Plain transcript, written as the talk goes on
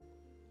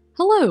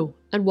Hello,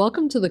 and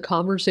welcome to the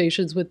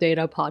Conversations with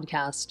Data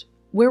podcast,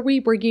 where we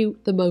bring you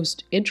the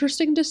most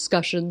interesting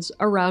discussions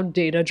around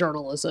data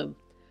journalism.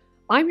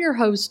 I'm your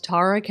host,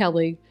 Tara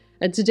Kelly,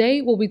 and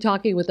today we'll be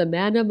talking with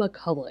Amanda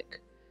McCulloch,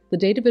 the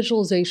Data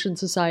Visualization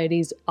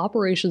Society's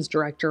Operations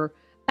Director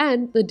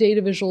and the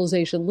Data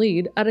Visualization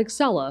Lead at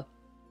Accela.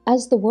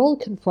 As the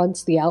world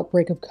confronts the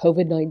outbreak of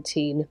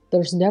COVID-19,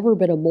 there's never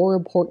been a more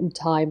important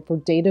time for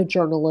data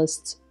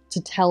journalists to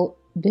tell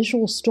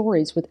visual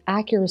stories with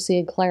accuracy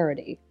and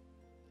clarity.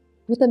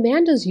 With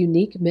Amanda's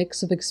unique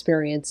mix of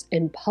experience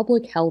in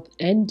public health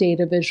and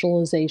data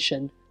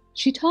visualization,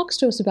 she talks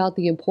to us about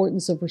the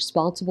importance of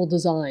responsible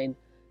design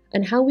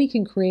and how we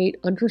can create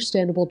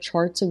understandable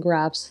charts and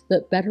graphs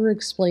that better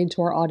explain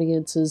to our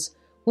audiences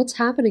what's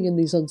happening in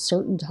these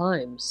uncertain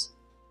times.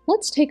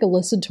 Let's take a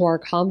listen to our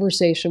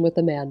conversation with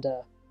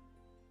Amanda.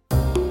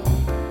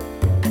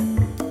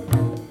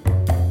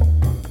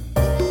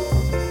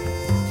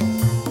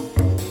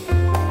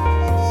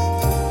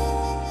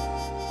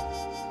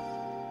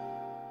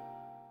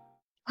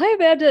 Hi,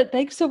 Amanda.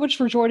 Thanks so much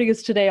for joining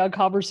us today on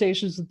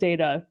Conversations with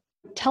Data.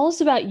 Tell us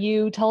about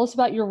you. Tell us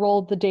about your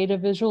role at the Data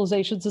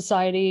Visualization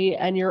Society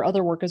and your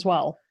other work as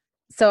well.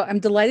 So I'm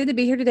delighted to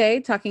be here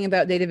today talking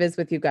about data viz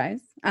with you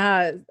guys.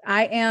 I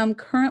am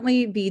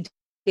currently the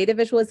data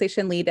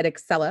visualization lead at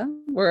Accela.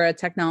 We're a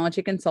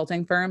technology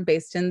consulting firm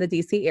based in the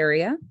DC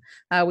area.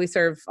 We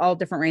serve all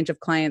different range of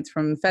clients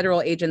from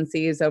federal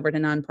agencies over to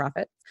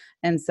nonprofits.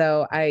 And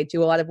so I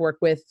do a lot of work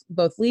with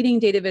both leading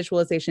data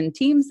visualization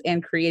teams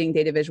and creating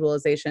data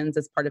visualizations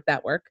as part of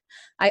that work.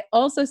 I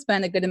also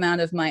spend a good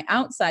amount of my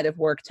outside of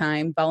work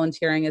time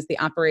volunteering as the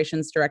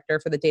operations director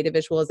for the Data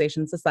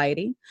Visualization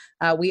Society.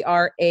 We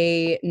are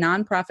a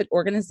nonprofit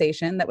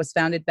organization that was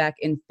founded back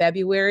in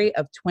February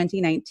of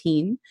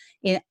 2019.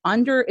 In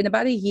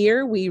about a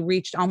year, we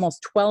reached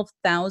almost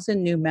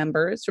 12,000 new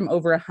members from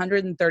over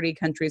 130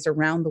 countries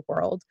around the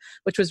world,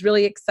 which was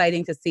really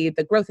exciting to see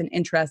the growth and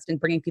interest in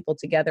bringing people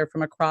together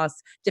from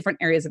across different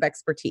areas of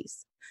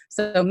expertise.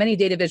 So many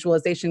data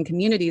visualization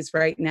communities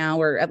right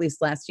now, or at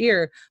least last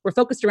year, were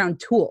focused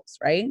around tools,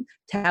 right?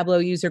 Tableau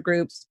user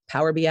groups,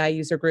 Power BI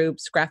user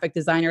groups, graphic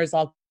designers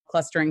all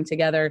clustering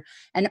together.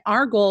 And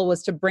our goal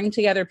was to bring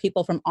together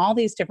people from all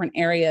these different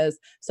areas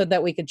so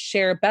that we could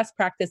share best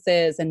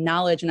practices and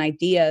knowledge and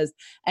ideas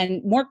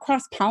and more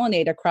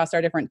cross-pollinate across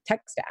our different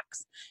tech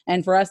stacks.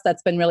 And for us,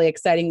 that's been really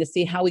exciting to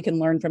see how we can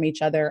learn from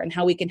each other and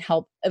how we can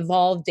help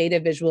evolve data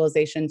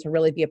visualization to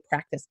really be a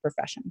practice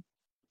profession.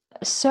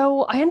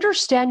 So I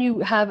understand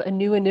you have a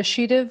new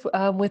initiative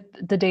with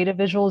the Data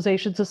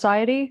Visualization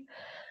Society.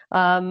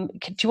 Do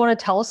you want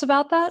to tell us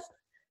about that?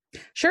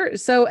 Sure.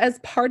 So as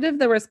part of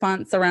the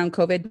response around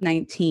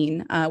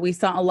COVID-19, we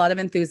saw a lot of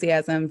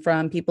enthusiasm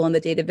from people in the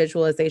data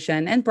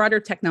visualization and broader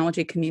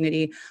technology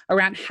community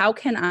around how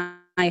can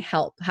I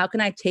help? How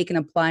can I take and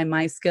apply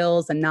my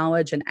skills and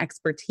knowledge and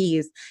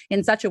expertise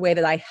in such a way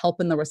that I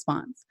help in the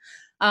response?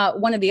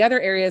 One of the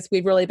other areas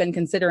we've really been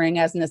considering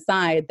as an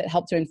aside that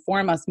helped to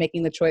inform us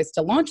making the choice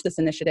to launch this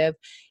initiative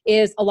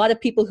is a lot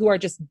of people who are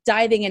just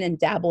diving in and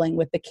dabbling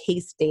with the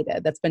case data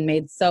that's been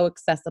made so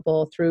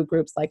accessible through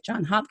groups like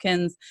Johns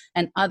Hopkins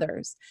and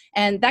others.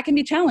 And that can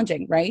be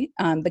challenging, right?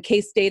 The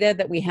case data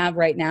that we have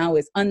right now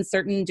is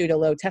uncertain due to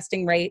low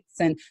testing rates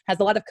and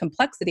has a lot of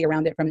complexity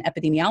around it from an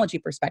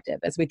epidemiology perspective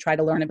as we try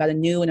to learn about a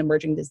new and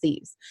emerging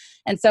disease.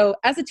 And so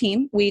as a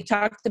team, we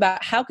talked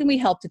about how can we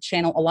help to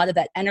channel a lot of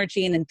that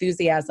energy and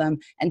enthusiasm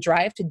and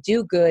drive to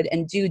do good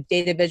and do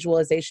data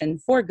visualization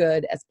for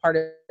good as part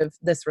of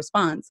this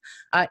response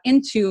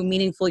into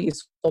meaningful,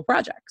 useful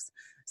projects.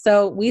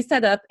 So we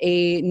set up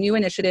a new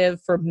initiative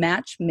for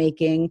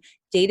matchmaking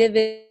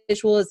data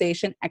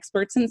visualization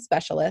experts and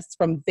specialists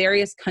from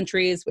various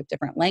countries with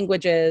different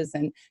languages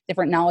and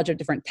different knowledge of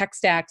different tech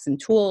stacks and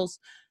tools,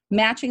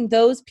 matching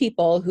those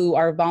people who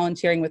are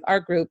volunteering with our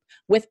group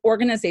with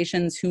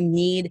organizations who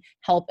need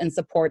help and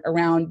support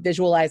around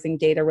visualizing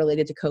data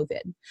related to COVID.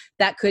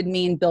 That could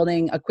mean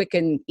building a quick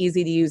and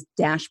easy to use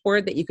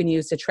dashboard that you can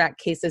use to track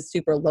cases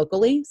super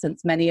locally,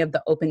 since many of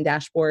the open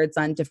dashboards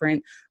on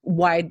different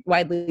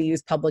widely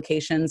used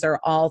publications are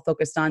all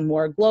focused on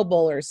more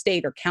global or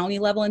state or county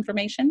level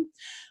information.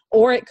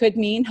 Or it could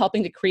mean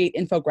helping to create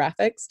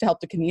infographics to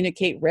help to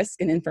communicate risk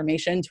and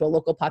information to a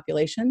local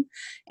population.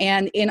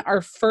 And in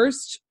our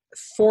first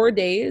 4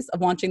 days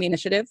of launching the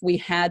initiative, we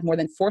had more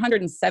than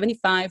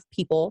 475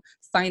 people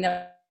sign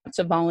up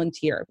to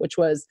volunteer, which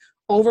was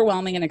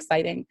overwhelming and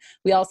exciting.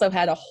 We also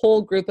had a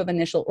whole group of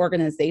initial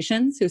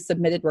organizations who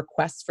submitted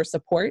requests for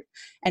support.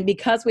 And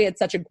because we had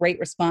such a great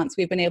response,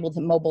 we've been able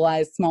to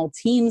mobilize small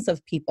teams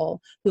of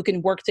people who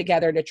can work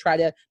together to try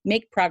to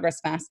make progress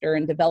faster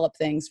and develop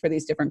things for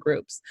these different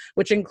groups,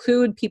 which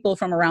include people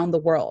from around the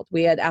world.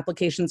 We had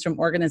applications from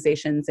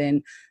organizations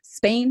in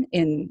Spain,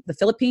 in the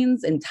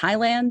Philippines, in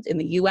Thailand, in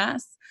the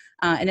US.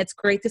 And it's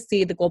great to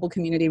see the global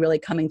community really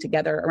coming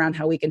together around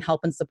how we can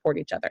help and support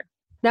each other.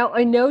 Now,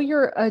 I know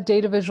you're a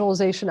data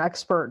visualization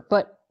expert,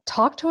 but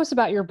talk to us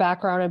about your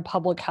background in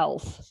public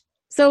health.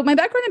 So my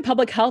background in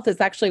public health is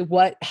actually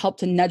what helped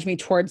to nudge me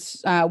towards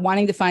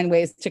wanting to find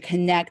ways to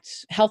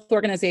connect health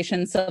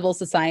organizations, civil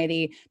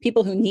society,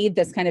 people who need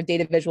this kind of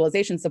data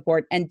visualization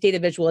support, and data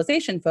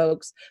visualization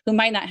folks who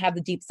might not have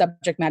the deep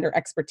subject matter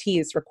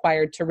expertise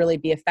required to really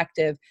be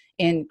effective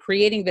in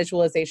creating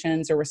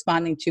visualizations or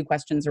responding to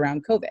questions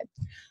around COVID.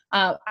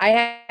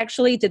 I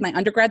actually did my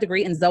undergrad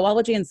degree in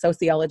zoology and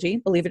sociology,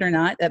 believe it or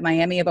not, at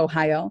Miami of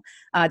Ohio.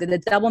 Did a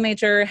double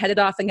major, headed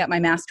off and got my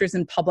master's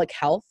in public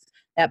health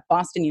at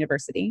Boston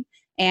University,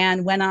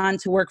 and went on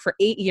to work for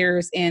 8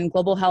 years in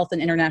global health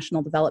and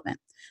international development.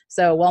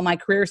 So while my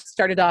career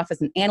started off as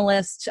an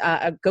analyst,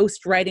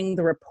 ghostwriting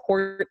the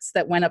reports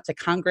that went up to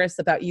Congress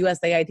about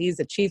USAID's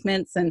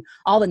achievements and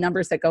all the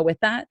numbers that go with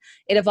that,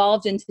 it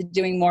evolved into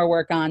doing more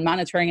work on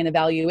monitoring and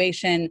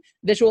evaluation,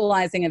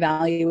 visualizing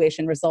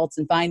evaluation results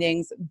and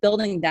findings,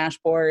 building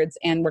dashboards,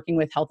 and working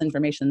with health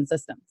information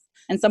systems.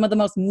 And some of the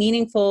most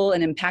meaningful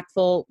and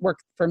impactful work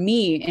for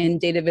me in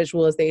data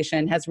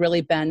visualization has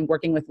really been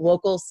working with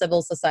local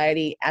civil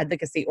society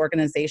advocacy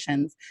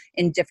organizations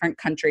in different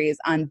countries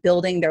on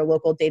building their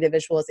local data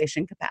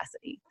visualization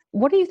capacity.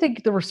 What do you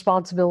think the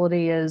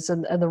responsibility is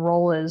and the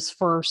role is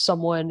for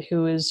someone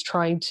who is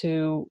trying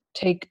to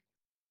take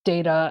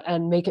data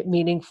and make it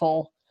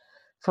meaningful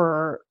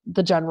for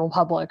the general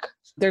public?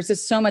 There's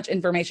just so much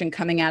information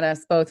coming at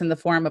us, both in the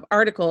form of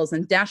articles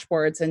and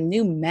dashboards and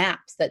new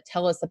maps that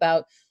tell us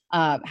about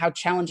how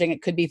challenging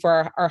it could be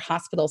for our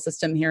hospital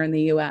system here in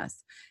the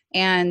US.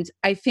 And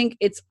I think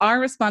it's our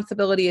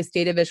responsibility as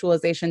data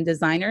visualization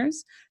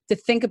designers to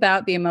think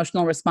about the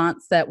emotional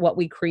response that what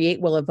we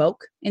create will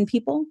evoke in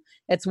people.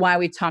 It's why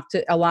we talked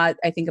a lot,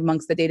 I think,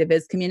 amongst the data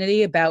viz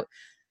community about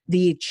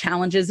the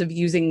challenges of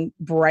using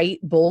bright,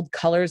 bold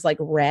colors like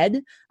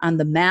red on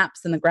the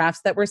maps and the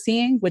graphs that we're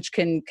seeing, which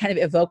can kind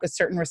of evoke a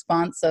certain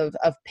response of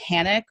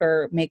panic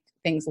or make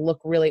things look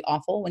really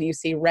awful when you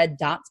see red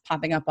dots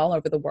popping up all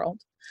over the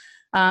world.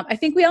 I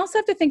think we also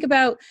have to think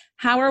about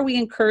how are we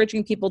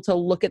encouraging people to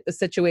look at the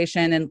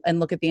situation and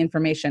look at the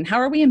information? How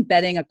are we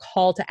embedding a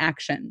call to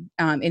action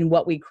in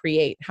what we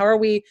create? How are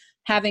we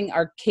having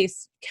our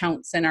case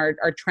counts and our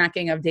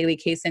tracking of daily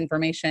case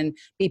information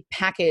be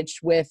packaged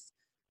with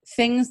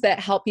things that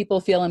help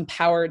people feel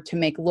empowered to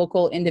make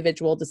local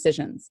individual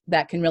decisions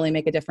that can really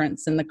make a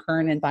difference in the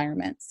current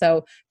environment?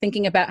 So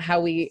thinking about how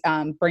we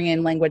bring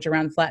in language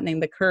around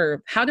flattening the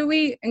curve. How do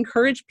we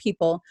encourage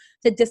people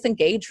to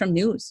disengage from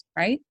news,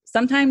 right?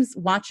 Sometimes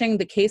watching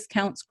the case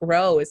counts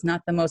grow is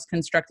not the most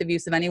constructive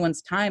use of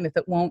anyone's time if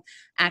it won't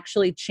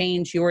actually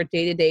change your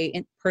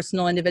day-to-day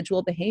personal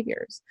individual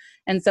behaviors.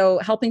 And so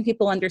helping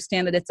people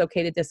understand that it's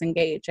okay to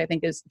disengage, I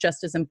think, is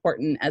just as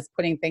important as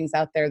putting things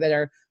out there that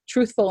are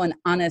truthful and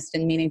honest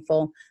and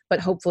meaningful,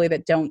 but hopefully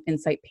that don't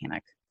incite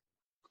panic.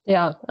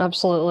 Yeah,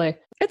 absolutely.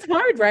 It's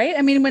hard, right?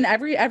 I mean, when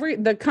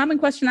the common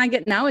question I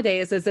get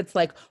nowadays is it's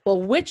like,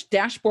 well, which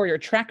dashboard or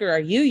tracker are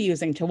you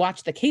using to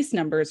watch the case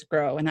numbers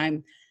grow?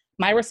 And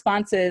my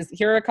response is,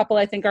 here are a couple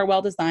I think are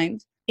well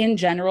designed. In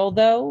general,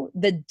 though,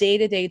 the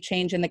day-to-day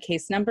change in the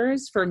case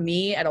numbers for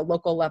me at a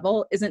local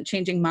level isn't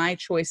changing my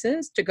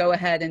choices to go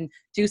ahead and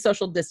do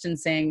social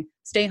distancing,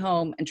 stay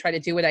home, and try to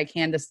do what I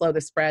can to slow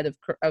the spread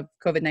of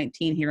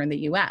COVID-19 here in the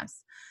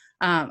US.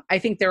 I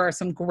think there are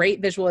some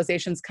great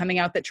visualizations coming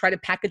out that try to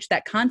package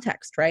that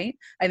context, right?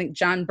 I think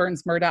John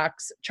Burns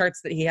Murdoch's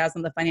charts that he has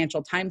on the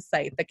Financial Times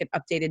site that get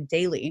updated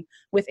daily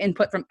with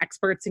input from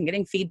experts and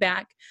getting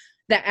feedback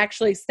that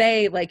actually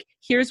say, like,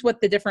 here's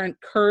what the different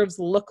curves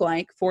look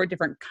like for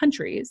different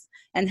countries,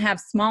 and have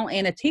small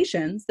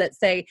annotations that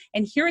say,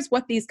 and here's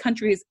what these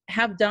countries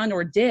have done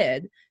or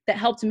did that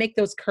helped to make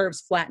those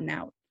curves flatten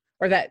out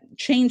or that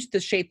changed the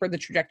shape or the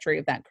trajectory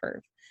of that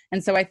curve.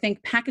 And so I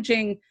think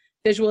packaging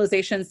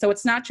visualization, so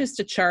it's not just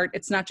a chart,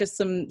 it's not just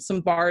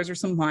some bars or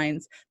some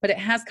lines, but it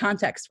has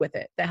context with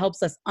it that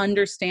helps us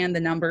understand the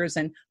numbers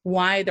and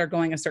why they're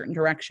going a certain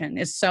direction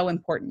is so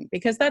important,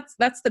 because that's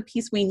the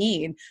piece we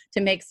need to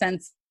make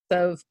sense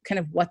of kind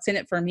of what's in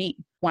it for me.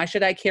 Why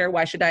should I care?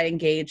 Why should I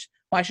engage?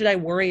 Why should I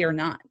worry or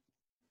not?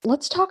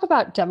 Let's talk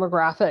about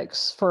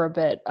demographics for a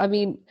bit. I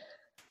mean,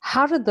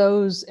 how did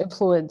those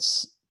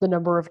influence the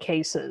number of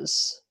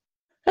cases?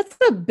 That's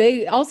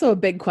also a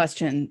big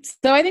question.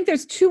 So I think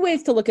there's two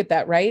ways to look at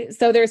that, right?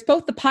 So there's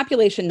both the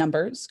population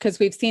numbers, because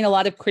we've seen a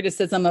lot of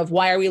criticism of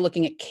why are we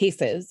looking at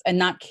cases and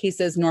not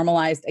cases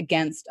normalized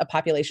against a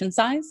population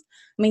size.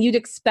 I mean, you'd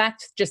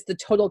expect just the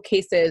total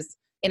cases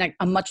in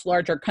a much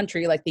larger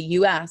country like the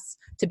US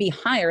to be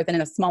higher than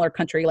in a smaller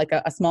country like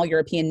a small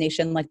European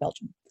nation like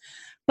Belgium.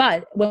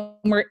 But when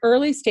we're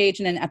early stage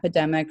in an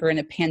epidemic or in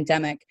a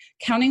pandemic,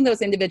 counting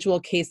those individual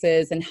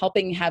cases and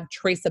helping have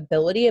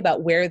traceability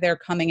about where they're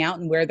coming out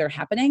and where they're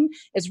happening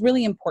is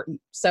really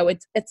important. So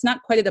it's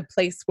not quite at a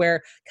place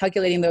where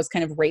calculating those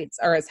kind of rates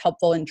are as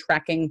helpful in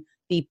tracking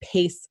the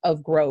pace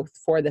of growth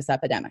for this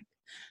epidemic.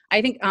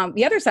 I think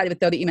the other side of it,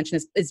 though, that you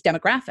mentioned is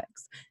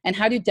demographics. And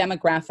how do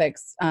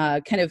demographics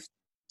kind of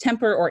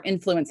temper or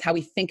influence how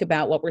we think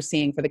about what we're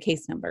seeing for the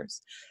case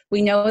numbers?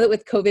 We know that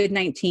with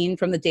COVID-19,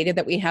 from the data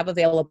that we have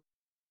available,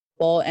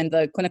 helpful, and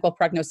the clinical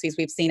prognoses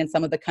we've seen in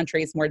some of the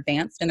countries more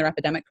advanced in their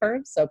epidemic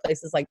curves, so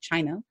places like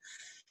China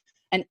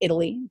and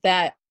Italy,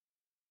 that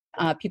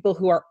people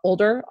who are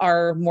older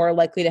are more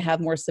likely to have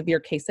more severe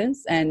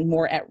cases and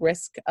more at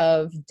risk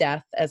of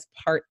death as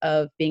part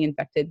of being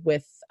infected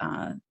with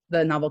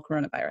the novel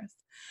coronavirus.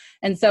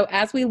 And so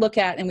as we look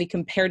at and we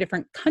compare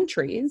different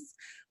countries,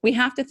 we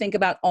have to think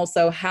about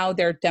also how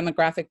their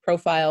demographic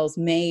profiles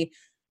may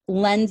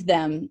lend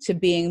them to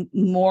being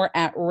more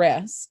at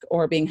risk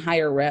or being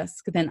higher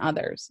risk than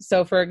others.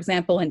 So for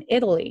example, in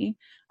Italy,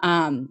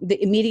 the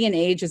median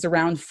age is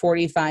around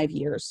 45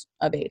 years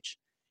of age.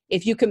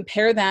 If you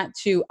compare that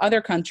to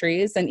other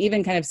countries, and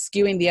even kind of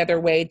skewing the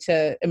other way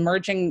to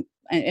emerging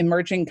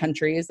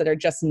countries that are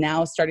just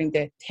now starting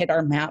to hit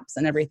our maps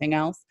and everything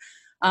else,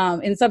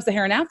 in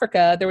sub-Saharan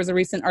Africa, there was a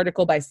recent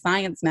article by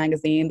Science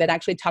magazine that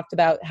actually talked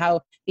about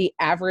how the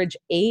average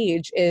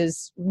age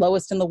is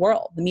lowest in the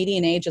world. The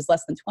median age is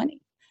less than 20.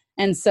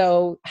 And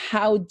so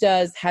how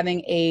does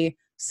having a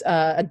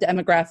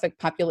demographic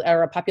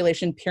or a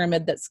population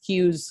pyramid that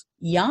skews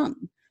young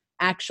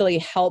actually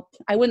help?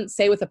 I wouldn't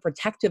say with a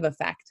protective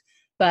effect,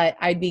 but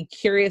I'd be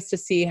curious to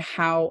see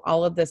how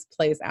all of this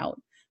plays out,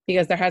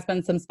 because there has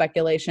been some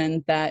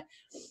speculation that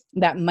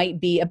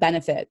might be a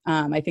benefit.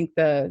 I think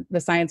the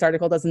Science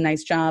article does a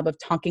nice job of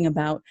talking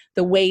about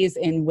the ways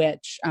in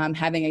which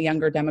having a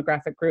younger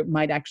demographic group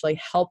might actually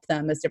help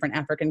them as different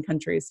African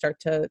countries start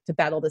to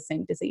battle the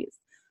same disease.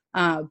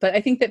 But I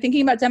think that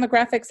thinking about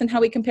demographics and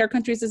how we compare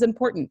countries is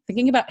important.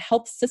 Thinking about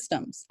health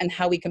systems and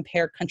how we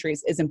compare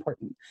countries is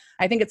important.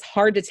 I think it's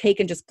hard to take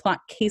and just plot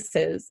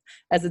cases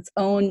as its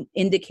own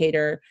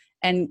indicator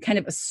and kind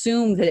of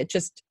assume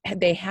that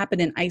they happen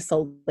in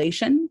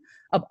isolation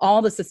of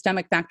all the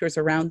systemic factors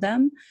around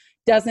them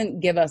doesn't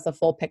give us a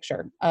full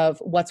picture of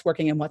what's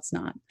working and what's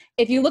not.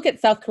 If you look at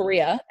South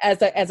Korea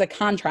as a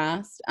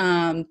contrast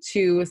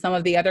to some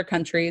of the other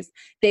countries,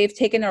 they've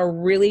taken a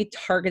really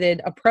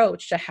targeted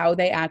approach to how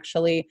they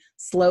actually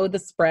slow the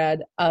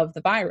spread of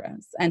the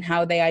virus and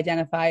how they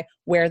identify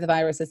where the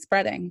virus is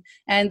spreading.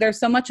 And there's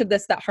so much of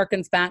this that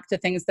harkens back to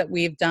things that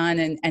we've done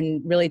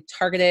and really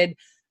targeted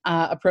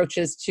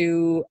approaches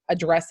to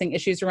addressing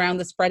issues around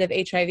the spread of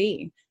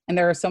HIV. And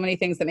there are so many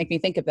things that make me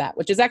think of that,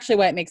 which is actually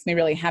why it makes me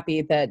really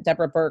happy that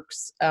Deborah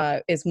Birx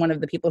is one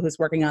of the people who's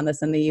working on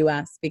this in the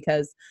US,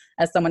 because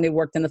as someone who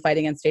worked in the fight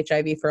against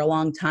HIV for a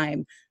long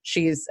time,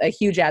 she's a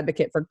huge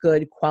advocate for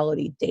good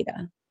quality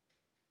data.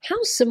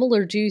 How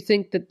similar do you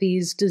think that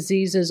these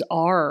diseases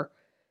are?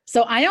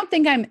 So I don't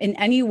think I'm in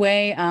any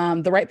way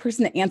the right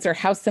person to answer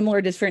how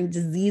similar different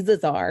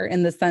diseases are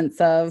in the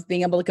sense of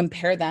being able to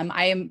compare them.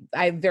 I'm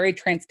very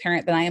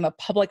transparent that I am a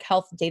public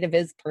health data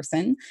viz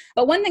person.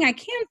 But one thing I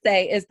can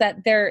say is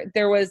that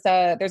there's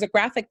a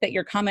graphic that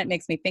your comment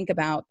makes me think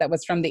about that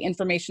was from the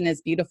Information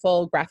is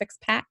Beautiful graphics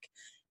pack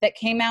that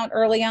came out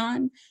early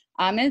on.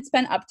 And it's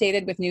been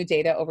updated with new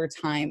data over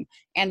time.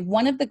 And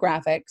one of the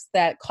graphics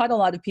that caught a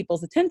lot of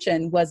people's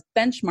attention was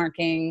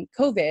benchmarking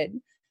COVID.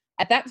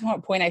 At that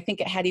point, I think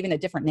it had even a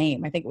different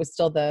name. I think it was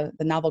still the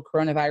novel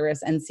coronavirus,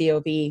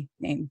 NCOV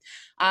name,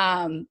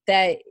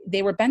 that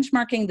they were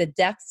benchmarking the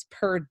deaths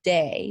per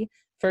day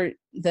for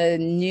the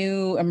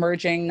new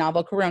emerging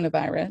novel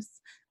coronavirus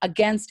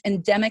against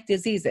endemic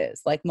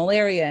diseases like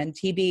malaria and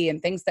TB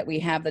and things that we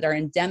have that are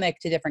endemic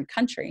to different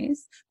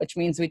countries, which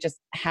means we just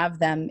have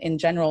them in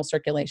general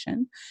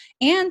circulation,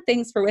 and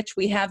things for which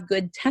we have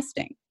good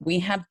testing. We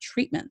have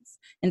treatments.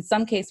 In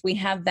some case, we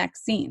have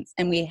vaccines,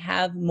 and we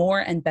have more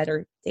and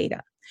better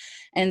data.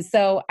 And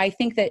so I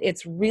think that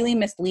it's really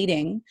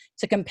misleading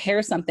to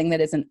compare something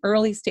that is an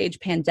early stage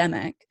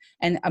pandemic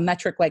and a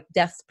metric like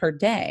deaths per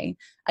day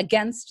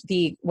against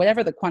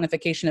whatever the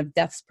quantification of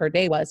deaths per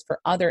day was for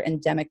other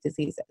endemic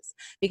diseases,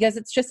 because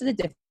it's just at a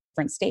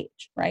different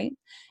stage, right?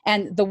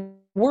 And the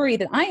worry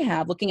that I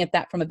have looking at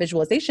that from a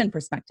visualization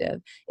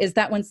perspective is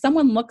that when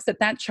someone looks at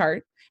that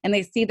chart and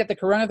they see that the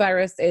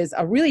coronavirus is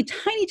a really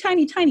tiny,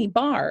 tiny, tiny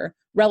bar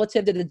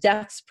relative to the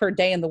deaths per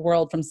day in the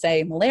world from,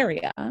 say,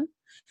 malaria,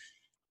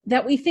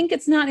 that we think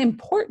it's not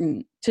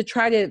important to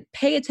try to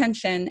pay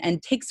attention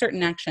and take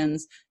certain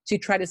actions to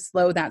try to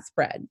slow that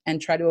spread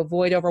and try to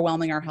avoid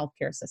overwhelming our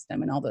healthcare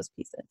system and all those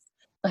pieces.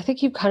 I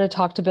think you kind of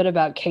talked a bit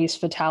about case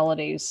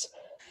fatalities.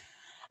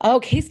 Oh,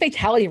 case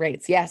fatality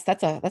rates. Yes,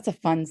 that's a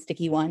fun,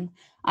 sticky one.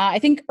 I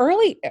think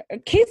early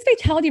case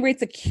fatality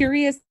rates a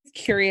curious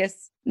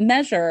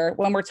measure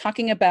when we're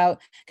talking about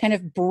kind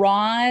of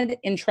broad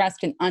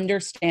interest in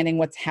understanding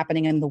what's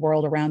happening in the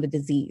world around a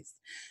disease.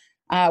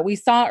 We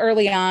saw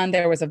early on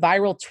there was a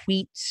viral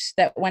tweet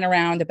that went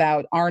around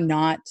about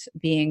R0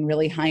 being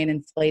really high and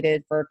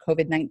inflated for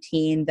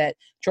COVID-19 that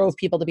drove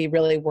people to be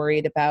really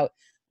worried about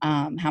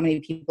how many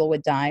people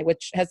would die,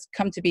 which has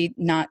come to be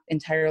not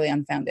entirely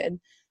unfounded.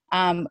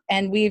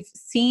 And we've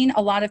seen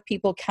a lot of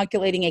people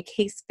calculating a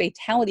case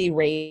fatality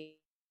rate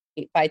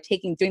by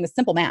doing the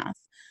simple math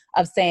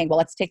of saying, well,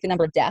 let's take the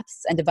number of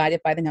deaths and divide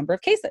it by the number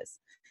of cases.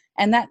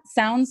 And that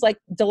sounds like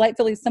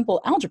delightfully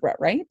simple algebra,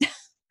 right?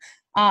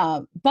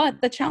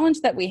 But the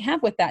challenge that we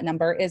have with that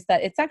number is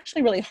that it's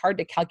actually really hard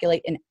to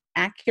calculate in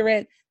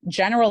accurate,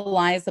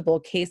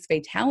 generalizable case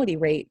fatality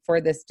rate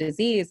for this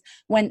disease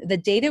when the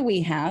data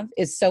we have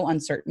is so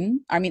uncertain.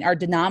 I mean, our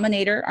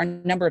denominator, our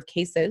number of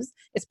cases,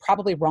 is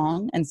probably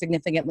wrong and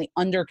significantly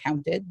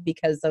undercounted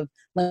because of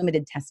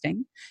limited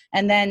testing.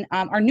 And then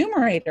our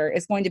numerator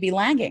is going to be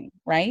lagging,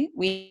 right?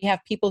 We have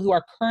people who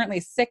are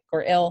currently sick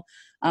or ill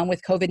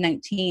with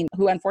COVID-19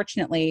 who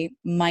unfortunately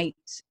might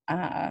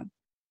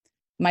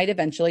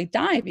eventually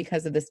die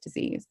because of this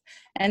disease.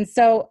 And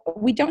so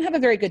we don't have a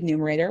very good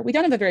numerator. We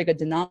don't have a very good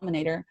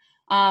denominator.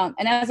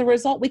 And as a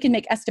result, we can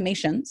make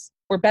estimations.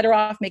 We're better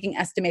off making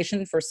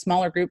estimations for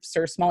smaller groups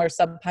or smaller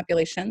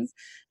subpopulations.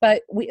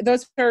 But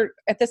those are,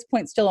 at this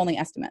point, still only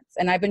estimates.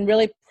 And I've been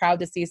really proud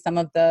to see some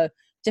of the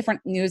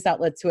different news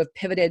outlets who have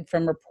pivoted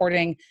from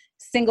reporting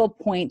single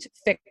point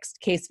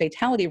fixed case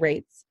fatality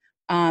rates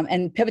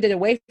and pivoted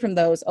away from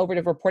those over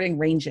to reporting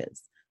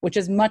ranges, which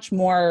is much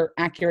more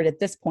accurate at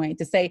this point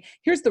to say,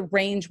 here's the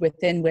range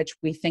within which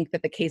we think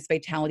that the case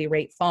fatality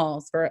rate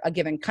falls for a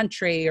given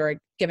country or a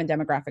given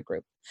demographic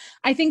group.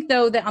 I think,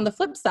 though, that on the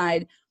flip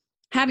side,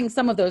 having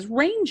some of those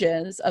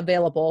ranges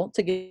available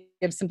to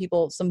give some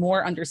people some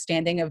more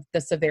understanding of the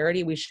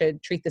severity we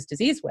should treat this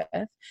disease with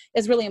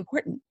is really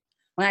important.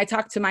 When I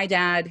talk to my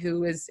dad,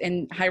 who is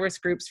in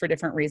high-risk groups for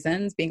different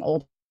reasons, being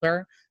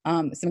older,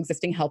 some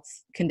existing health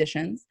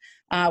conditions.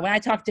 When I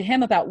talked to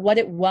him about what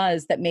it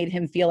was that made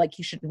him feel like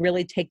he should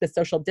really take the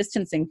social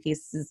distancing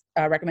pieces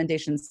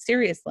recommendations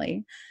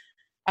seriously,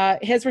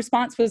 his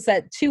response was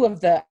that 2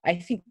 of the, I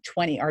think,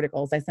 20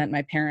 articles I sent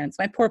my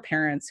poor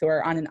parents who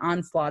are on an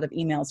onslaught of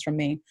emails from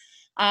me.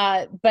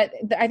 But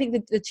I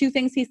think the 2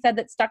 things he said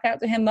that stuck out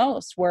to him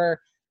most were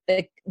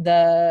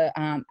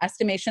the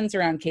estimations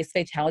around case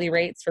fatality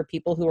rates for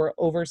people who are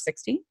over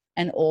 60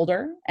 and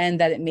older,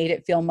 and that it made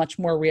it feel much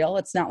more real.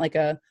 It's not like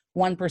a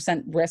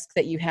 1% risk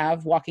that you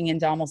have walking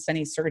into almost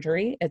any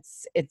surgery.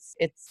 It's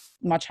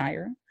much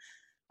higher.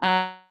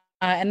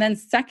 And then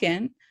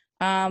second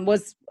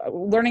was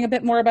learning a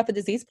bit more about the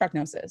disease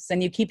prognosis.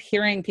 And you keep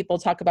hearing people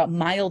talk about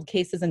mild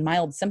cases and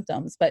mild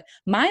symptoms, but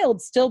mild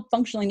still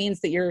functionally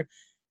means that you're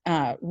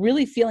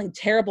really feeling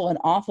terrible and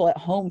awful at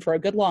home for a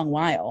good long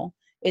while.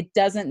 It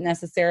doesn't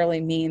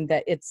necessarily mean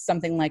that it's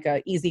something like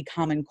a easy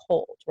common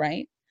cold,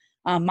 right?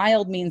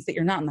 Mild means that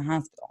you're not in the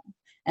hospital.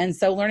 And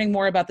so learning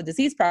more about the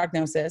disease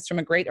prognosis from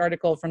a great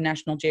article from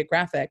National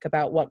Geographic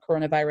about what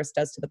coronavirus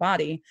does to the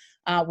body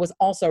was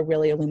also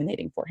really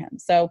illuminating for him.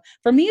 So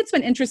for me, it's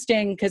been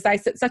interesting because I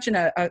sit such in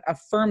a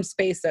firm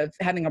space of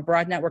having a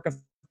broad network of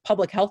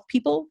public health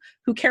people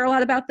who care a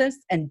lot about this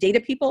and data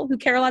people who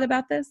care a lot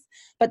about this,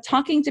 but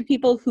talking to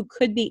people who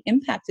could be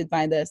impacted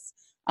by this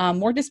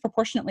more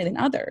disproportionately than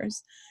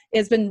others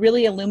has been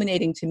really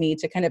illuminating to me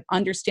to kind of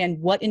understand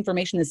what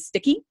information is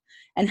sticky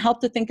and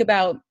help to think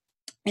about,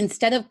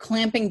 instead of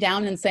clamping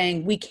down and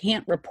saying we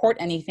can't report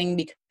anything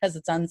because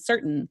it's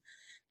uncertain,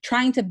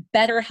 trying to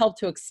better help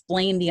to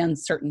explain the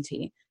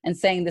uncertainty and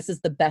saying this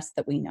is the best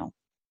that we know.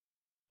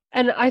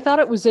 And I thought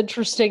it was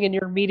interesting in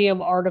your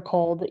Medium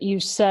article that you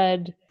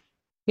said,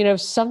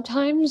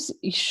 sometimes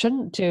you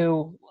shouldn't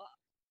do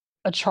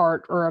a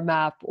chart or a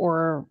map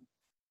or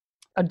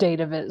a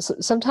data viz.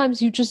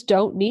 Sometimes you just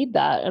don't need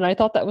that. And I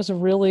thought that was a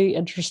really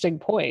interesting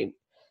point.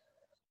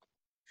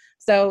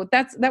 So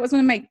that was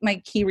one of my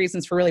key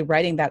reasons for really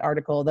writing that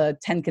article, the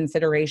 10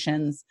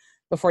 considerations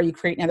before you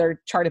create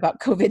another chart about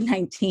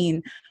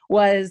COVID-19,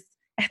 was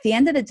at the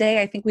end of the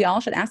day, I think we all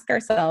should ask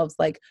ourselves,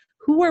 like,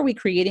 who are we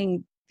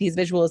creating these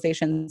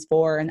visualizations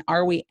for? And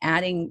are we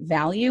adding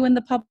value in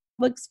the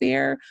public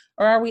sphere,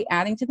 or are we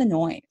adding to the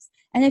noise?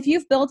 And if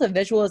you've built a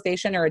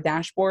visualization or a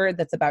dashboard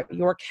that's about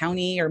your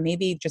county or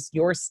maybe just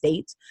your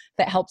state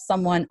that helps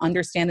someone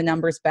understand the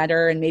numbers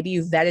better, and maybe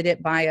you vetted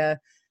it by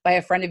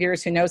a friend of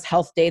yours who knows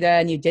health data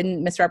and you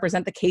didn't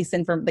misrepresent the case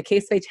the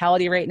case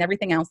fatality rate and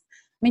everything else,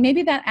 I mean,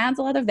 maybe that adds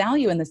a lot of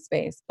value in this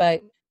space.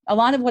 But a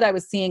lot of what I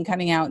was seeing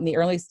coming out in the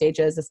early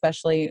stages,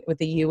 especially with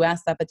the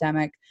US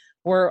epidemic,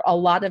 were a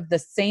lot of the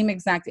same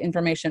exact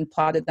information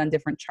plotted on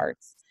different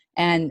charts.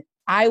 And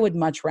I would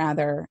much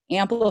rather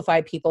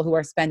amplify people who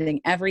are spending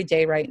every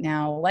day right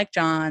now, like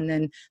John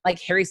and like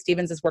Harry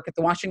Stevens' work at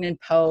the Washington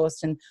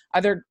Post and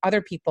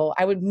other people.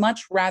 I would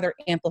much rather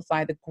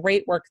amplify the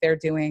great work they're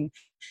doing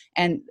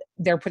and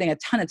they're putting a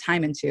ton of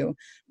time into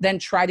than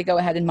try to go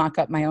ahead and mock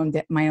up my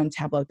own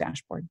Tableau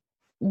dashboard.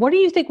 What do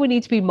you think we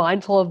need to be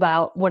mindful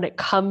about when it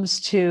comes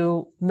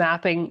to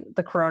mapping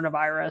the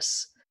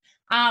coronavirus?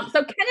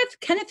 So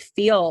Kenneth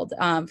Field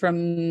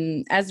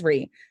from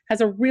Esri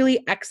has a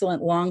really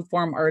excellent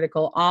long-form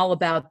article all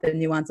about the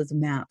nuances of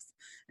maps,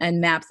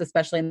 and maps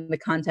especially in the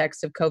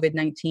context of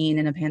COVID-19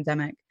 and a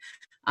pandemic.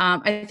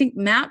 I think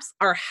maps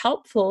are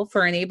helpful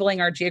for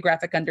enabling our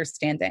geographic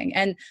understanding.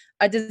 And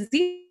a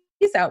disease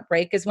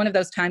outbreak is one of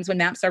those times when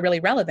maps are really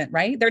relevant,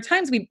 right? There are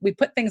times we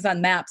put things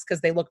on maps because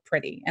they look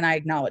pretty, and I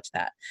acknowledge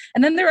that.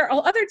 And then there are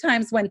other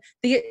times when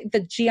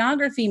the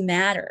geography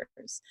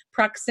matters,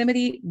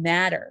 proximity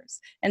matters.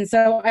 And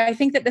so I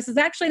think that this is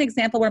actually an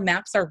example where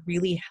maps are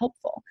really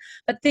helpful.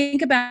 But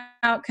think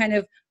about kind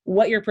of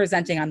what you're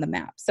presenting on the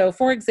map. So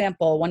for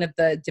example, one of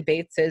the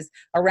debates is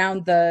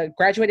around the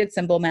graduated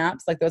symbol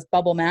maps, like those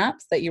bubble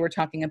maps that you were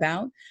talking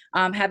about,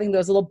 having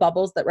those little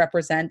bubbles that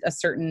represent a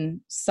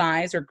certain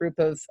size or group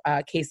of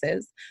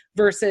cases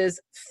versus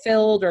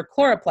filled or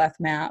chloropleth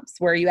maps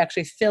where you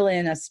actually fill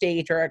in a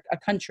state or a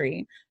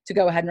country to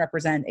go ahead and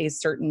represent a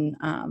certain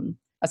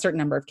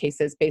number of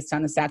cases based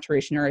on a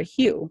saturation or a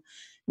hue.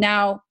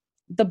 Now,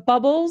 the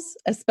bubbles,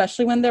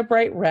 especially when they're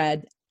bright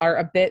red, are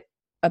a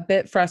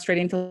bit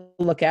frustrating to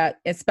look at,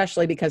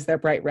 especially because they're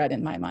bright red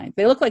in my mind.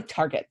 They look like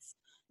targets.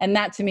 And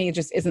that to me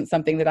just isn't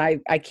something that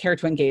I care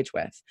to engage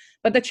with.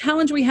 But the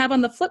challenge we have on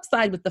the flip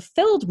side with the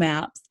filled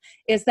maps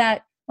is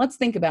that, let's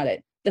think about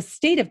it. The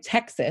state of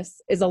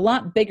Texas is a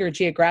lot bigger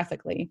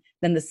geographically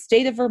than the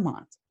state of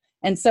Vermont.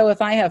 And so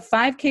if I have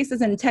 5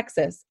 cases in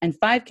Texas and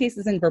 5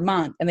 cases in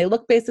Vermont, and they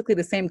look basically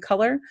the same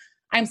color,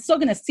 I'm still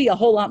going to see a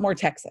whole lot more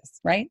Texas,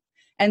 right?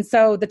 And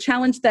so the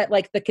challenge that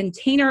like the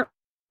container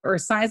or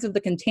size of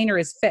the container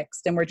is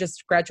fixed and we're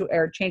just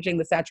changing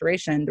the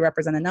saturation to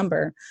represent a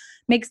number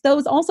makes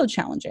those also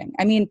challenging.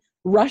 I mean,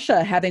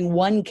 Russia having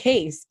 1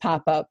 case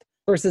pop up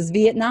versus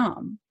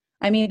Vietnam.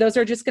 I mean, those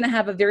are just going to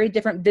have a very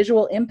different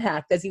visual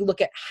impact as you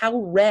look at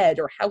how red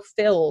or how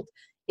filled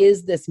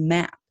is this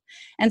map.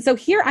 And so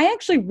here, I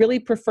actually really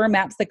prefer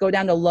maps that go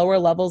down to lower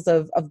levels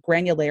of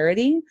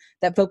granularity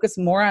that focus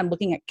more on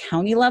looking at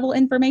county level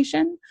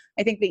information.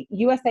 I think the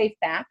USA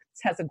Facts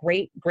has a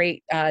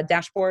great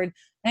dashboard,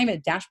 not even a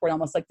dashboard,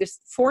 almost like there's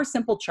 4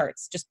 simple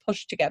charts just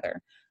pushed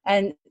together.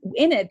 And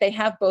in it, they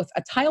have both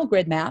a tile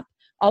grid map,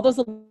 all those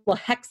little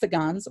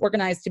hexagons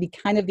organized to be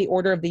kind of the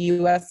order of the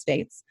US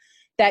states,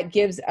 that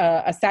gives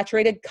a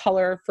saturated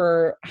color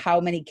for how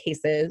many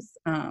cases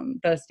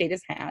the state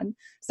has had.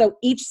 So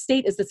each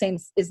state is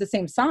the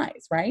same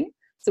size, right?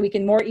 So we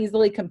can more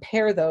easily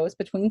compare those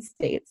between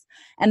states.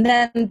 And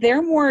then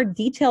their more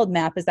detailed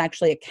map is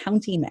actually a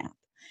county map.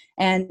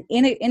 And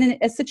in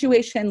a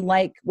situation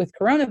like with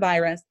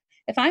coronavirus,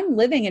 if I'm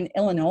living in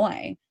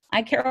Illinois,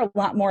 I care a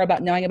lot more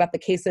about knowing about the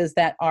cases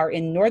that are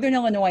in northern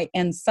Illinois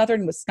and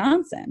southern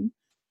Wisconsin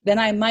than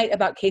I might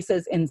about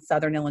cases in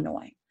southern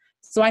Illinois.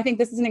 So I think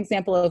this is an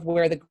example of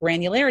where the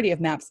granularity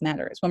of maps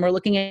matters. When we're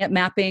looking at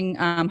mapping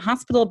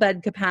hospital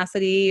bed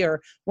capacity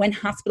or when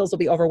hospitals will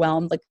be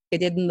overwhelmed, like they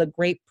did in the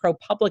great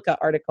ProPublica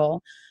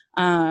article,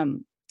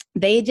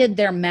 they did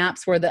their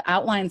maps where the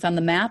outlines on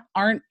the map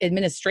aren't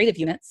administrative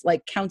units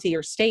like county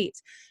or state.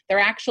 They're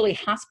actually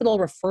hospital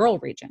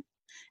referral region.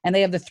 And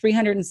they have the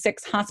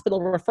 306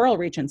 hospital referral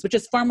regions, which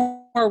is far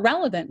more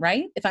relevant,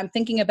 right? If I'm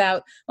thinking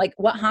about like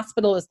what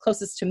hospital is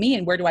closest to me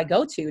and where do I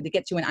go to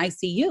get to an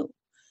ICU.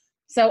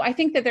 So I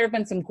think that there have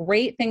been some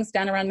great things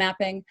done around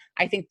mapping.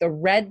 I think the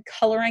red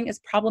coloring is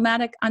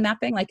problematic on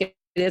mapping, like it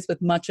is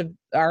with much of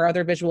our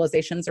other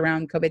visualizations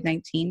around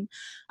COVID-19.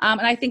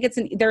 And I think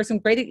there are some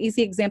great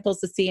easy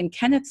examples to see in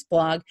Kenneth's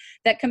blog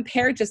that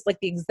compare just like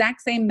the exact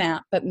same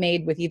map, but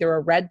made with either a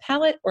red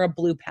palette or a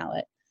blue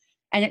palette.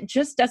 And it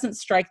just doesn't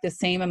strike the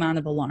same amount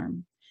of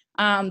alarm.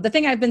 The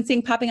thing I've been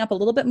seeing popping up a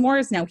little bit more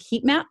is now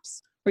heat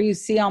maps, where you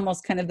see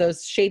almost kind of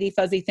those shady,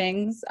 fuzzy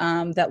things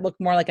that look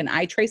more like an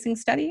eye tracing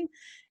study.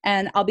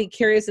 And I'll be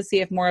curious to see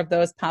if more of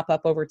those pop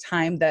up over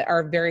time that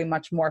are very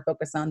much more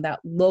focused on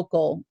that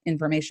local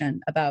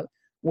information about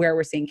where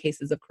we're seeing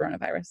cases of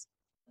coronavirus.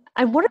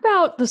 And what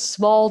about the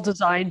small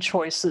design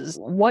choices?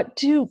 What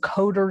do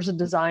coders and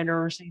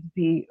designers need to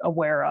be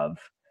aware of?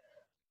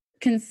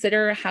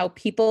 Consider how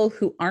people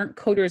who aren't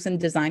coders and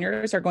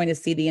designers are going to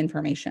see the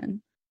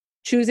information.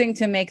 Choosing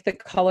to make the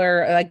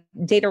color, like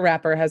Data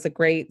Wrapper has a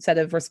great set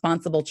of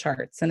responsible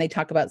charts, and they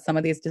talk about some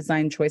of these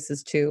design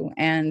choices too.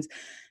 And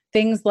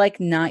things like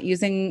not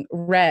using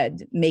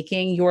red,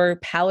 making your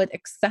palette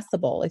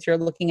accessible. If you're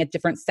looking at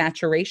different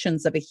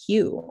saturations of a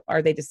hue,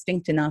 are they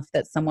distinct enough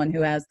that someone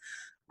who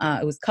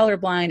who's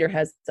colorblind or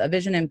has a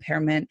vision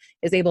impairment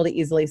is able to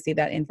easily see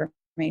that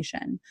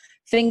information?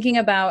 Thinking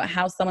about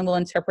how someone will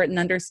interpret and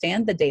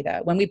understand the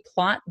data. When we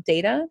plot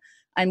data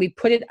and we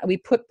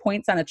put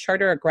points on a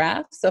chart or a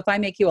graph. So if I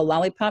make you a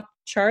lollipop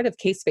chart of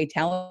case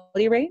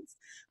fatality rates,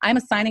 I'm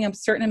assigning a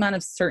certain amount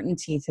of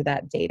certainty to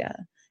that data.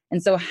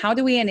 And so how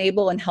do we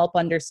enable and help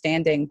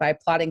understanding by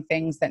plotting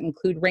things that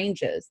include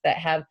ranges that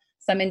have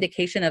some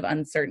indication of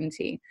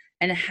uncertainty?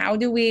 And how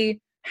do we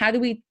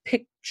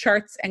pick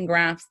charts and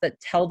graphs that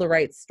tell the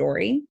right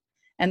story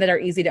and that are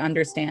easy to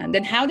understand?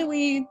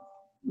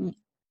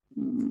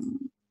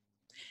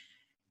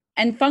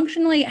 And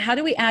functionally, how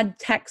do we add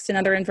text and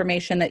other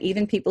information that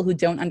even people who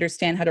don't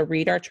understand how to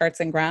read our charts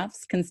and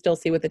graphs can still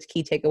see what the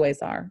key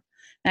takeaways are?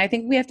 And I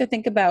think we have to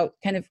think about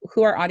kind of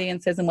who our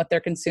audience is and what they're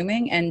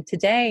consuming. And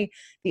today,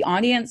 the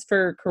audience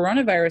for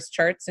coronavirus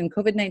charts and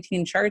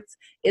COVID-19 charts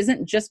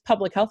isn't just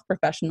public health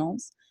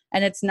professionals,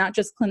 and it's not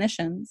just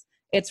clinicians.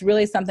 It's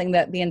really something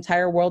that the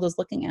entire world is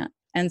looking at.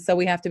 And so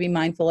we have to be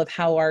mindful of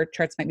how our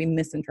charts might be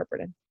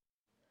misinterpreted.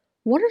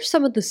 What are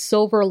some of the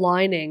silver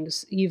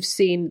linings you've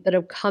seen that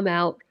have come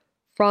out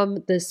from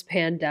this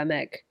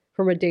pandemic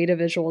from a data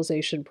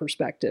visualization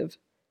perspective?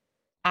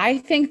 I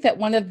think that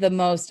one of the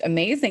most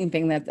amazing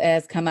thing that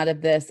has come out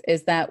of this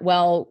is that,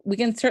 well, we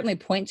can certainly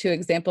point to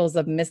examples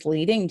of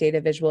misleading data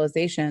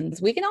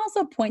visualizations. We can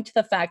also point to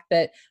the fact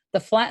that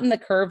the flatten the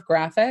curve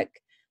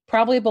graphic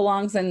probably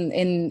belongs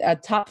in a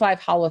top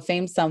 5 Hall of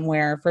Fame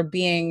somewhere for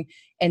being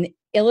an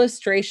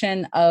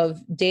illustration of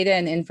data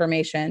and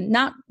information,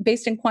 not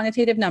based in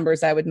quantitative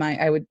numbers, I would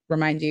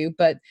remind you,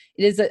 but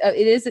it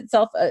is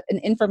itself an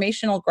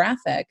informational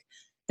graphic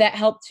that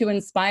helped to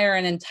inspire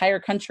an entire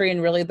country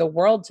and really the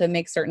world to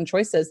make certain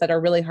choices that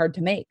are really hard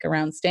to make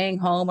around staying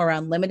home,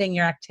 around limiting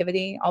your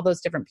activity, all those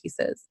different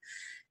pieces.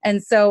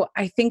 And so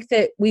I think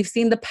that we've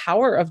seen the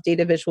power of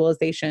data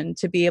visualization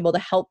to be able to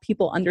help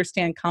people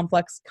understand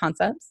complex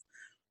concepts.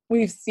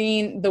 We've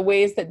seen the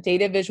ways that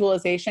data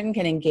visualization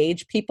can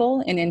engage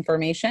people in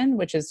information,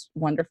 which is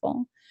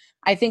wonderful.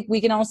 I think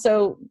we can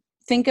also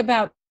think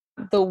about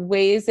the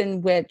ways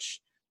in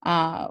which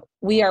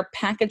we are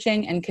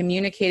packaging and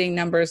communicating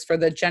numbers for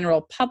the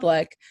general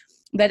public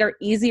that are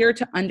easier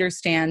to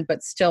understand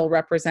but still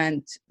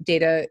represent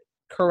data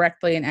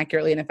correctly and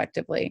accurately and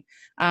effectively.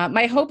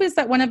 My hope is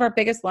that one of our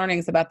biggest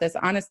learnings about this,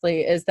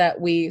 honestly, is that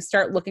we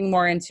start looking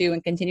more into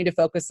and continue to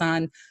focus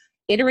on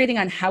iterating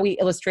on how we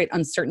illustrate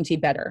uncertainty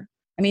better.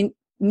 I mean,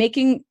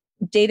 making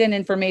data and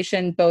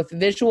information both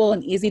visual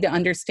and easy to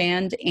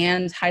understand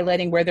and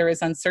highlighting where there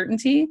is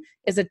uncertainty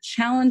is a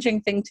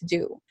challenging thing to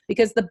do,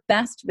 because the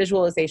best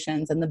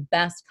visualizations and the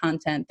best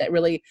content that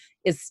really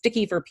is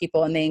sticky for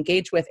people and they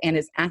engage with and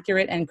is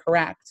accurate and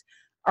correct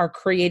are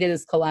created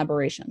as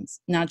collaborations,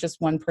 not just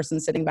one person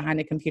sitting behind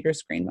a computer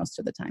screen most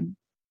of the time.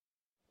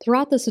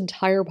 Throughout this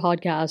entire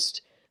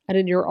podcast and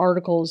in your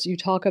articles, you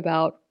talk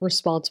about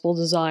responsible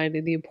design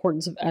and the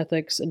importance of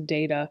ethics and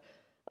data.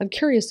 I'm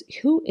curious,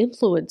 who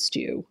influenced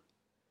you?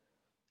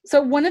 So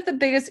one of the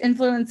biggest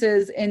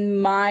influences in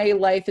my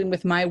life and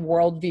with my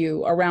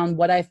worldview around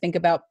what I think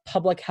about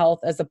public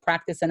health as a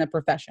practice and a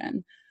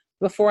profession,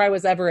 before I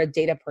was ever a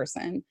data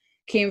person,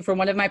 came from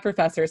one of my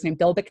professors named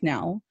Bill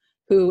Bicknell,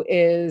 who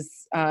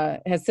has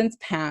since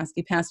passed.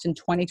 He passed in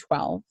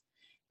 2012.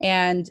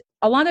 And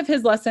a lot of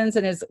his lessons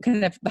and his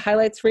kind of the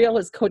highlights reel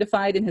is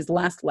codified in his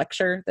last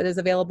lecture that is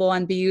available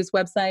on BU's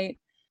website.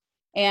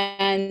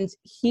 And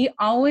he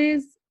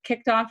always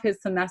kicked off his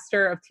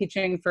semester of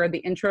teaching for the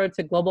Intro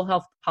to Global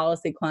Health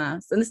Policy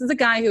class. And this is a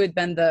guy who had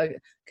been the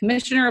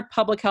Commissioner of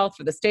Public Health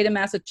for the state of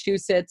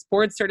Massachusetts,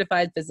 board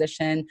certified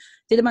physician,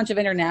 did a bunch of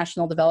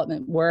international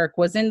development work,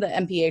 was in the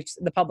MPH,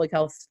 the public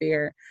health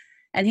sphere.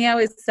 And he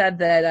always said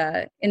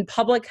that in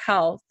public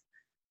health,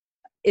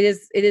 it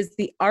is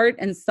the art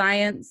and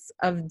science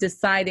of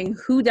deciding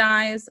who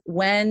dies,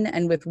 when,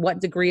 and with what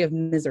degree of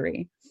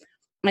misery.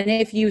 And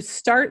if you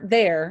start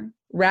there,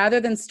 rather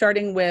than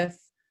starting with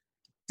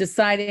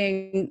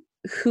deciding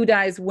who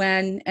dies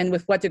when and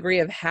with what degree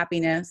of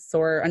happiness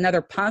or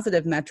another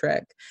positive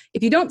metric,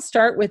 if you don't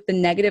start with the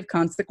negative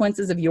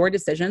consequences of your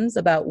decisions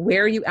about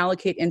where you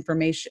allocate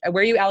information,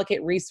 where you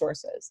allocate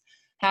resources,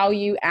 how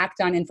you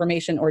act on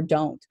information or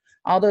don't,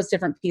 all those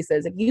different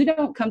pieces, if you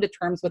don't come to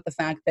terms with the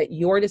fact that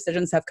your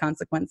decisions have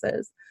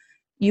consequences,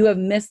 you have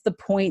missed the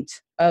point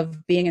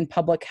of being in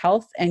public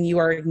health and you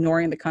are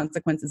ignoring the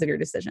consequences of your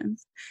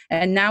decisions.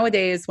 And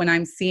nowadays, when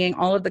I'm seeing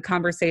all of the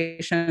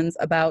conversations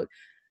about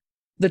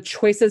the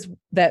choices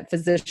that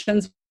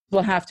physicians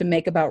will have to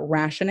make about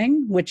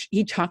rationing, which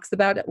he talks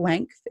about at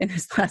length in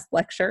his last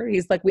lecture.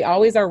 He's like, we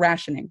always are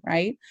rationing,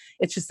 right?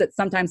 It's just that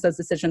sometimes those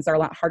decisions are a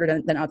lot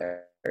harder than others.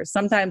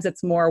 Sometimes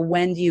it's more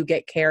when do you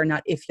get care,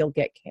 not if you'll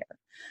get care.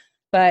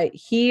 But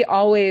he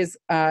always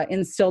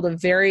instilled a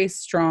very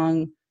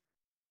strong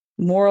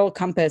moral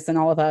compass in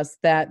all of us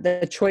that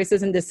the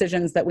choices and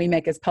decisions that we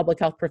make as public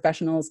health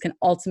professionals can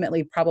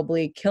ultimately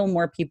probably kill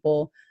more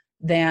people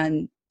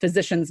than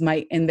physicians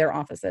might in their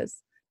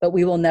offices, but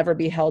we will never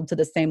be held to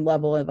the same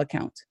level of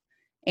account.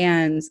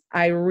 And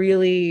I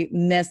really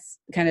miss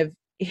kind of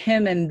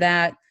him and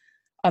that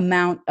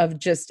amount of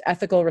just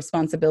ethical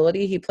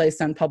responsibility he placed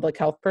on public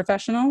health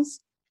professionals.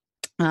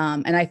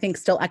 And I think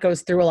still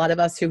echoes through a lot of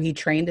us who he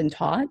trained and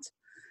taught.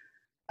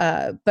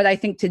 But I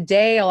think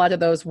today, a lot of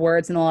those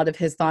words and a lot of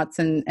his thoughts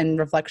and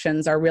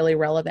reflections are really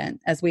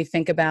relevant as we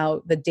think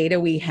about the data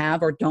we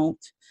have or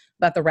don't,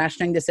 about the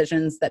rationing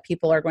decisions that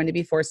people are going to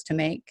be forced to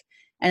make,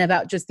 and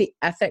about just the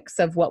ethics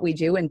of what we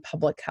do in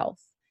public health.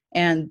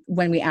 And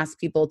when we ask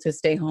people to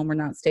stay home or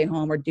not stay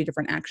home or do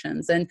different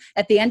actions. And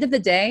at the end of the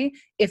day,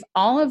 if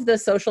all of the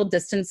social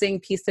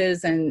distancing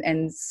pieces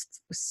and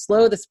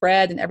slow the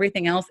spread and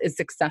everything else is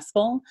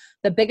successful,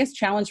 the biggest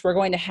challenge we're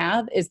going to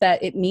have is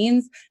that it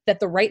means that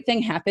the right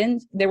thing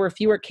happened. There were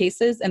fewer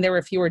cases and there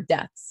were fewer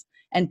deaths.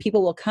 And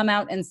people will come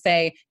out and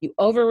say, you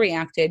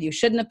overreacted, you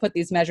shouldn't have put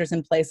these measures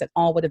in place, it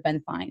all would have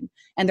been fine.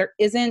 And there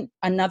isn't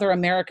another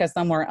America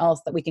somewhere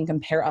else that we can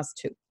compare us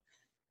to.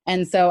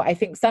 And so I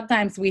think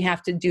sometimes we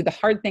have to do the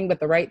hard thing but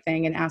the right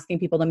thing, and asking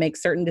people to make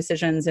certain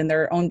decisions in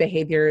their own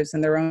behaviors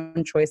and their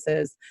own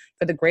choices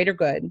for the greater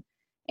good.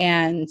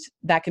 And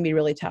that can be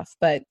really tough.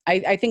 But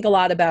I think a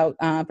lot about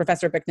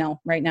Professor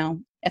Bicknell right now.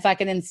 If I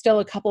can instill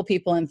a couple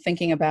people in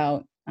thinking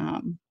about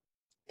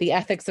the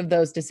ethics of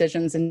those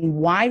decisions, and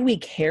why we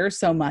care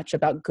so much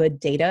about good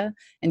data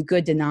and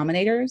good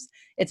denominators,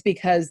 it's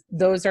because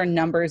those are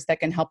numbers that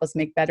can help us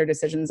make better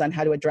decisions on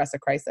how to address a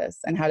crisis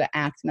and how to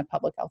act in a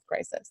public health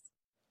crisis.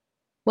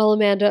 Well,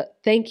 Amanda,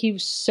 thank you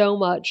so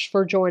much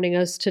for joining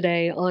us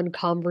today on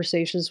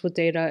Conversations with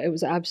Data. It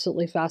was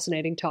absolutely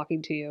fascinating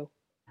talking to you.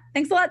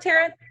 Thanks a lot,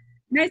 Tara.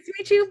 Nice to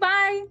meet you.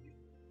 Bye.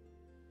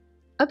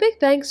 A big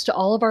thanks to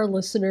all of our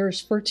listeners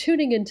for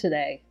tuning in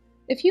today.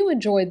 If you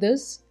enjoyed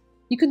this,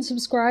 you can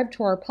subscribe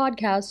to our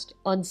podcast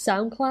on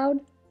SoundCloud,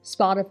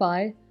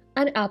 Spotify,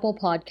 and Apple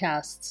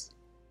Podcasts.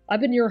 I've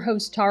been your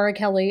host, Tara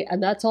Kelly,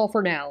 and that's all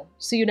for now.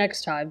 See you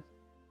next time.